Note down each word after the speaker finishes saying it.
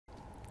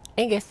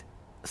Hey guys,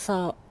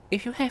 so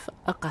if you have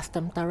a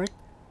custom turret,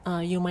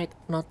 you might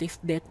notice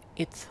that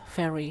it's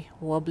very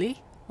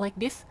wobbly like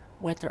this,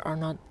 whether or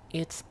not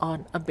it's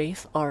on a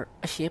base or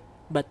a ship,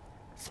 but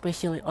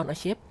especially on a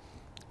ship.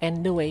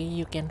 And the way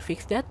you can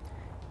fix that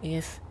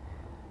is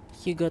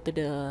you go to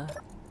the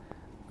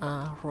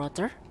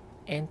rotor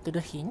and to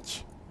the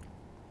hinge,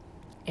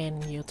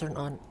 and you turn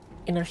on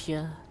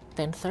inertia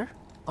tensor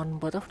on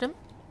both of them.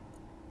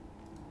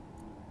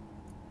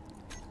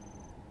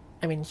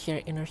 I mean shear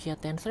inertia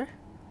tensor.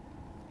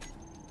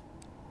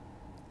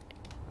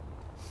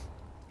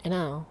 And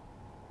now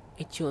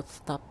it should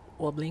stop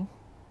wobbling.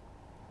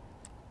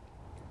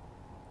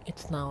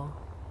 It's now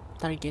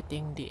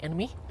targeting the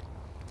enemy.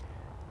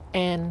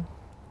 And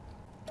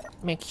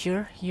make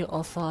sure you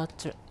also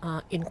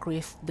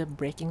increase the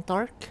braking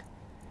torque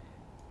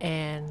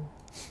and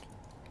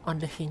on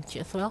the hinge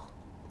as well.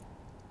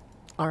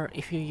 Or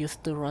if you use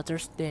two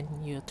rotors,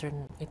 then you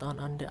turn it on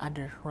the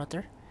other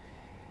rotor.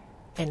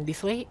 And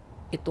this way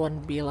it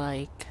won't be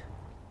like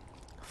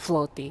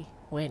floaty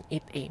when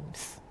it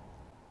aims.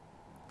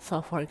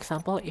 So for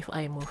example, if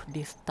I move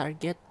this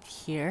target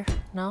here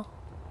now,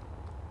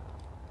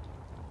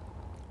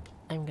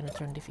 I'm gonna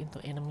turn this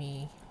into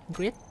enemy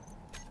grid.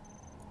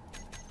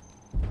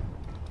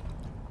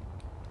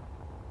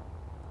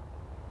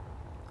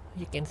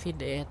 You can see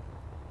that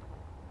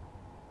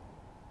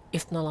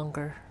it's no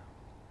longer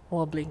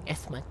wobbling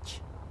as much.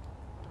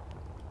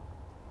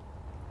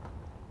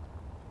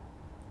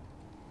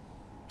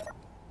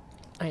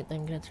 Alright,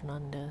 I'm gonna turn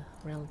on the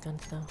rail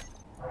guns now.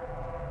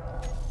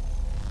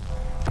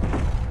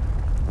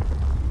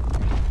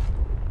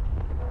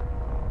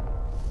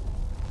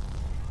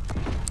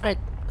 Alright,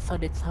 so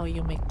that's how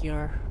you make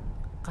your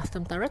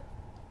custom turret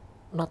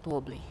not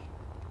wobbly.